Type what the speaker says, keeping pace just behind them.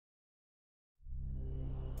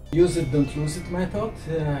Use it, don't lose it method.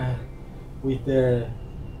 With the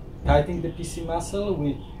tightening the PC muscle,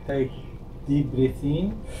 we take deep breath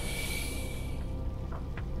in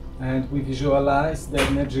and we visualize the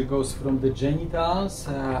energy goes from the genitals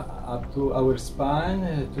up to our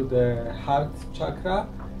spine, to the heart chakra,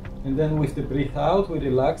 and then with the breath out we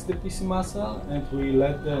relax the PC muscle and we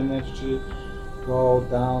let the energy go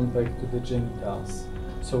down back to the genitals.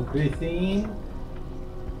 So breathe in,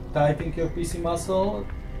 tightening your PC muscle,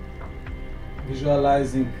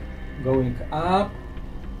 visualizing going up,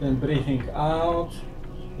 then breathing out,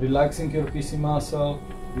 relaxing your PC muscle,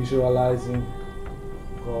 visualizing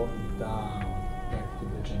going down back to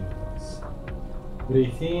the genitals.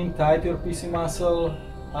 Breathe in, tighten your PC muscle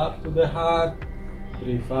up to the heart,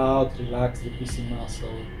 breathe out, relax the PC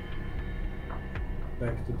muscle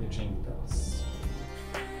back to the genitals.